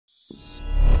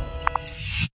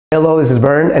Hello, this is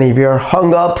Bern, and if you're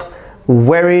hung up,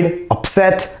 worried,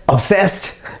 upset,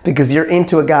 obsessed because you're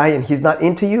into a guy and he's not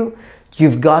into you,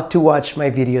 you've got to watch my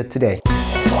video today.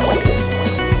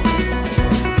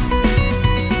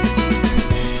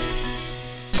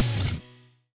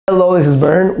 Hello, this is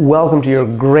Bern. Welcome to your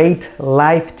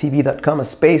GreatLifeTV.com, a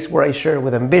space where I share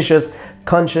with ambitious,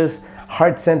 conscious,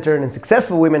 heart-centered, and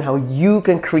successful women how you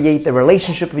can create the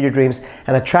relationship of your dreams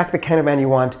and attract the kind of man you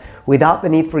want without the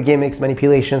need for gimmicks,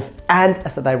 manipulations, and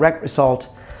as a direct result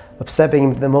of stepping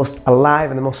into the most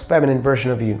alive and the most feminine version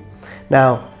of you.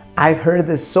 Now, I've heard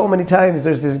this so many times.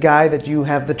 There's this guy that you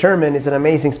have determined is an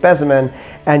amazing specimen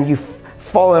and you've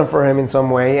fallen for him in some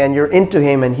way and you're into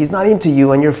him and he's not into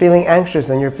you and you're feeling anxious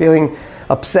and you're feeling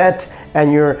upset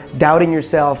and you're doubting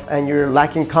yourself and you're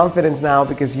lacking confidence now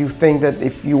because you think that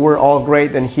if you were all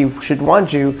great then he should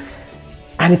want you.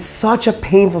 And it's such a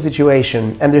painful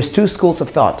situation, and there's two schools of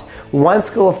thought. One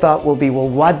school of thought will be, well,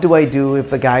 what do I do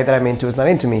if the guy that I'm into is not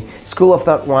into me? School of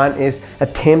thought one is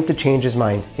attempt to change his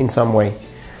mind in some way.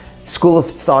 School of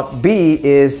thought B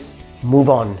is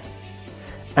move on.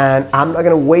 And I'm not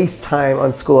gonna waste time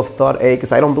on school of thought A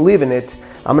because I don't believe in it.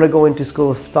 I'm gonna go into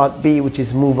school of thought B, which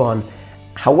is move on.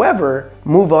 However,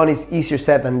 move on is easier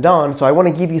said than done, so I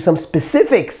wanna give you some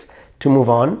specifics to move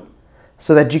on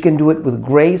so that you can do it with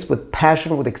grace, with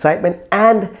passion, with excitement,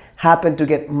 and happen to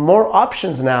get more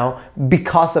options now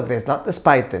because of this, not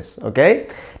despite this, okay?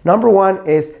 Number one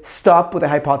is stop with a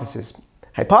hypothesis.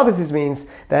 Hypothesis means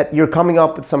that you're coming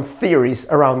up with some theories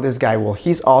around this guy. Well,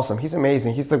 he's awesome, he's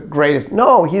amazing, he's the greatest.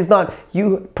 No, he's not.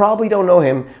 You probably don't know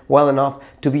him well enough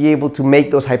to be able to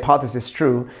make those hypotheses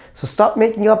true. So stop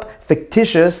making up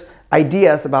fictitious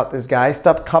ideas about this guy.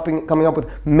 Stop coming up with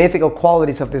mythical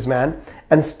qualities of this man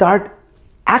and start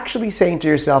actually saying to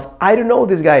yourself, I don't know who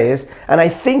this guy is, and I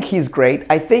think he's great,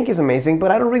 I think he's amazing,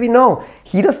 but I don't really know.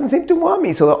 He doesn't seem to want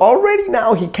me, so already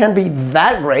now he can't be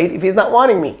that great if he's not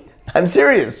wanting me. I'm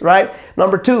serious, right?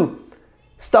 Number two,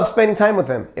 stop spending time with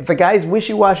him. If a guy is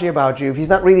wishy-washy about you, if he's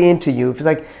not really into you, if he's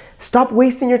like, stop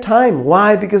wasting your time.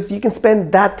 Why? Because you can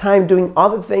spend that time doing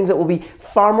other things that will be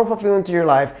far more fulfilling to your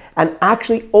life and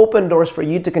actually open doors for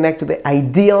you to connect to the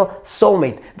ideal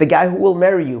soulmate, the guy who will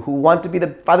marry you, who wants to be the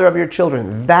father of your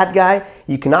children. That guy,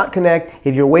 you cannot connect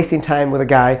if you're wasting time with a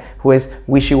guy who is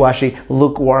wishy-washy,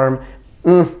 lukewarm,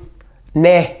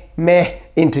 meh,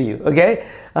 into you, okay?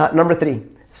 Number three,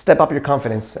 step up your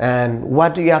confidence. And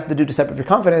what do you have to do to step up your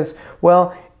confidence?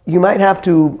 Well, you might have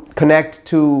to connect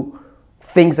to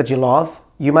things that you love.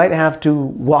 You might have to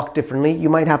walk differently. You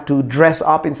might have to dress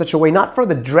up in such a way, not for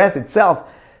the dress itself,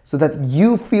 so that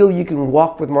you feel you can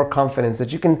walk with more confidence,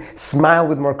 that you can smile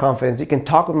with more confidence, you can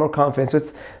talk with more confidence. So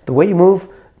it's the way you move,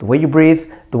 the way you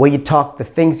breathe, the way you talk, the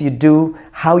things you do,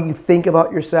 how you think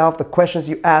about yourself, the questions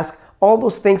you ask, all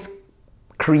those things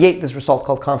create this result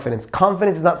called confidence.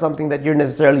 Confidence is not something that you're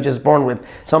necessarily just born with.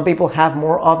 Some people have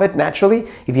more of it naturally.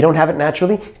 If you don't have it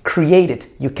naturally, create it.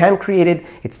 You can create it.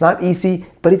 It's not easy,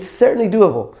 but it's certainly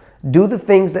doable. Do the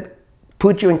things that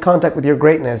put you in contact with your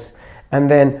greatness and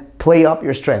then play up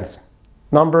your strengths.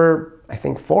 Number, I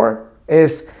think 4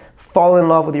 is fall in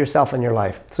love with yourself and your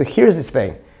life. So here's this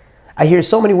thing. I hear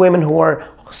so many women who are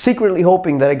secretly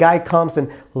hoping that a guy comes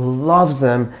and loves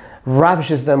them,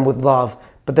 ravishes them with love,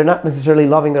 but they're not necessarily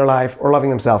loving their life or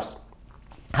loving themselves.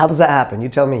 How does that happen? You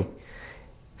tell me.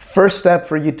 First step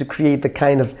for you to create the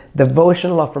kind of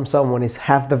devotional love from someone is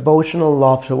have devotional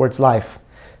love towards life,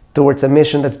 towards a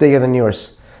mission that's bigger than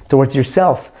yours, towards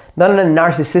yourself. Not in a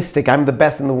narcissistic, I'm the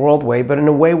best in the world way, but in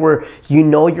a way where you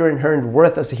know your inherent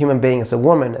worth as a human being, as a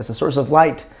woman, as a source of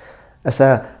light, as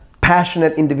a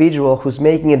passionate individual who's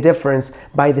making a difference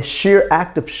by the sheer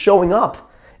act of showing up.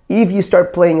 If you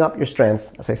start playing up your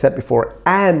strengths, as I said before,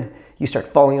 and you start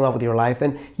falling in love with your life,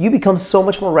 then you become so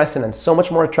much more resonant, so much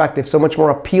more attractive, so much more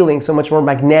appealing, so much more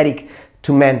magnetic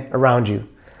to men around you.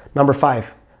 Number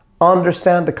 5,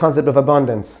 understand the concept of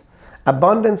abundance.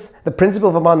 Abundance, the principle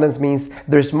of abundance means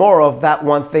there's more of that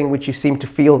one thing which you seem to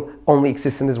feel only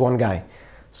exists in this one guy.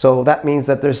 So that means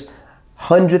that there's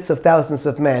hundreds of thousands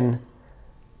of men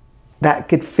that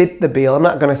could fit the bill. I'm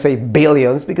not going to say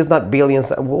billions because not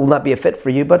billions will not be a fit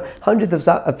for you, but hundreds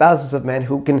of thousands of men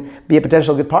who can be a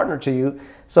potential good partner to you.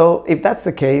 So if that's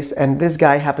the case and this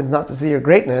guy happens not to see your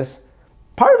greatness,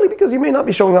 partly because you may not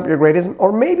be showing up your greatness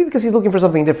or maybe because he's looking for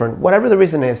something different, whatever the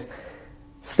reason is,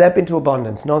 step into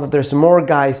abundance. Know that there's more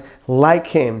guys like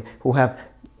him who have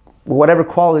whatever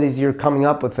qualities you're coming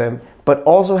up with them, but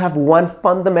also have one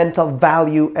fundamental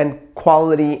value and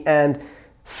quality and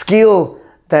skill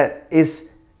that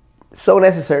is so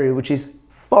necessary, which is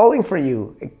falling for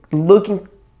you, looking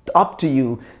up to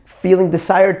you, feeling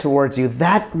desire towards you.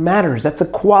 That matters. That's a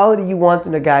quality you want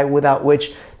in a guy, without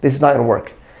which this is not going to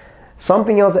work.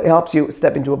 Something else that helps you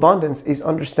step into abundance is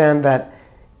understand that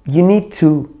you need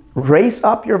to raise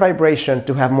up your vibration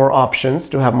to have more options,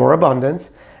 to have more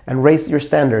abundance, and raise your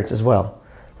standards as well.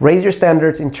 Raise your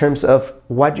standards in terms of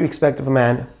what you expect of a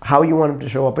man, how you want him to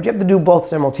show up, but you have to do both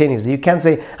simultaneously. You can't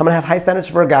say, I'm gonna have high standards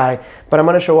for a guy, but I'm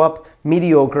gonna show up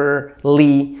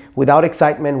mediocrely, without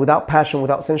excitement, without passion,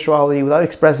 without sensuality, without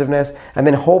expressiveness, and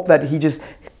then hope that he just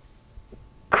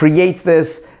creates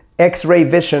this X-ray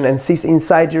vision and sees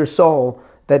inside your soul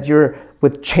that you're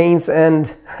with chains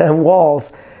and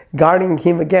walls guarding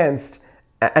him against,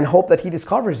 and hope that he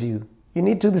discovers you. You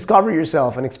need to discover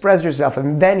yourself and express yourself,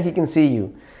 and then he can see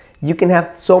you. You can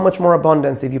have so much more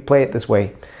abundance if you play it this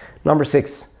way. Number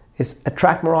 6 is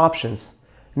attract more options.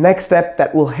 Next step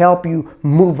that will help you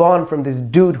move on from this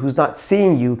dude who's not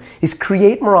seeing you is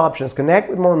create more options, connect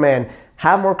with more men,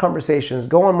 have more conversations,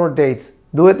 go on more dates,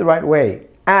 do it the right way.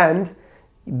 And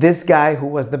this guy who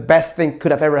was the best thing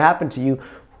could have ever happened to you,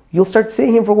 you'll start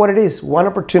seeing him for what it is. One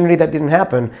opportunity that didn't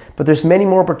happen, but there's many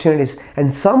more opportunities,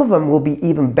 and some of them will be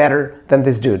even better than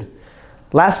this dude.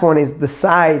 Last one is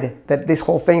decide that this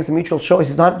whole thing is a mutual choice.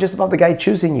 It's not just about the guy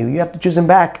choosing you. You have to choose him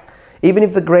back. Even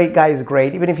if the great guy is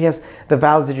great, even if he has the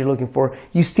values that you're looking for,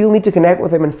 you still need to connect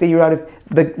with him and figure out if,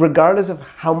 regardless of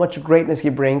how much greatness he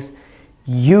brings,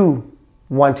 you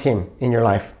want him in your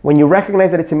life. When you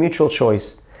recognize that it's a mutual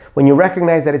choice, when you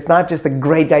recognize that it's not just the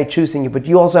great guy choosing you, but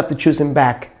you also have to choose him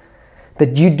back,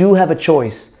 that you do have a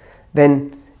choice,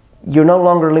 then you're no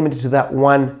longer limited to that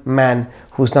one man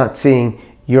who's not seeing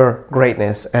your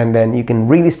greatness. And then you can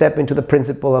really step into the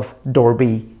principle of door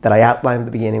B that I outlined at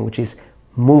the beginning, which is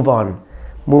move on.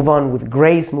 Move on with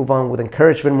grace, move on with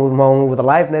encouragement, move on with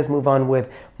aliveness, move on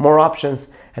with more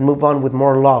options, and move on with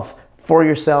more love for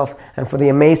yourself and for the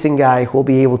amazing guy who will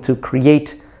be able to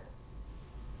create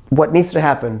what needs to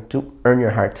happen to earn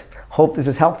your heart. Hope this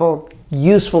is helpful,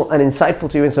 useful, and insightful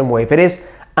to you in some way. If it is,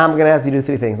 I'm gonna ask you to do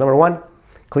 3 things. Number 1,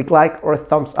 click like or a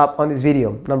thumbs up on this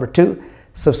video. Number 2,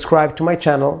 subscribe to my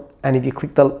channel. And if you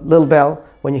click the little bell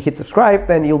when you hit subscribe,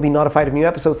 then you'll be notified of new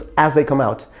episodes as they come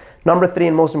out. Number 3,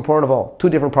 and most important of all, 2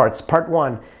 different parts. Part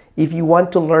 1, if you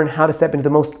want to learn how to step into the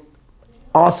most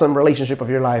awesome relationship of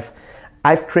your life,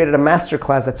 I've created a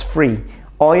masterclass that's free.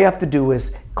 All you have to do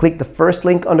is click the first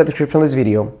link under the description of this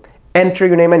video, enter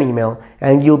your name and email,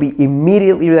 and you'll be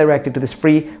immediately redirected to this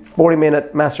free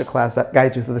 40-minute masterclass that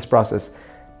guides you through this process.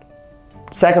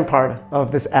 Second part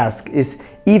of this ask is,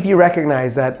 if you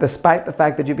recognize that despite the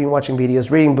fact that you've been watching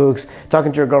videos, reading books,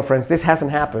 talking to your girlfriends, this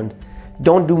hasn't happened,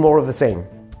 don't do more of the same.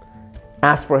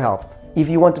 Ask for help. If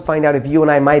you want to find out if you and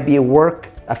I might be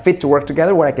a fit to work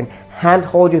together, where I can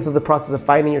handhold you through the process of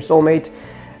finding your soulmate,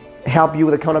 help you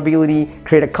with accountability,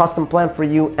 create a custom plan for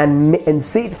you, and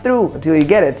see it through until you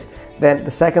get it, then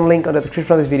the second link under the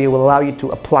description of this video will allow you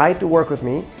to apply to work with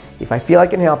me. If I feel I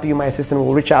can help you, my assistant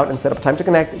will reach out and set up time to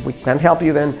connect. If we can't help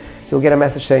you, then you'll get a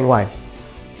message saying why.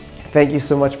 Thank you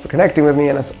so much for connecting with me,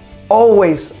 and as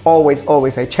always, always,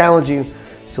 always, I challenge you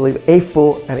to live a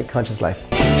full and a conscious life.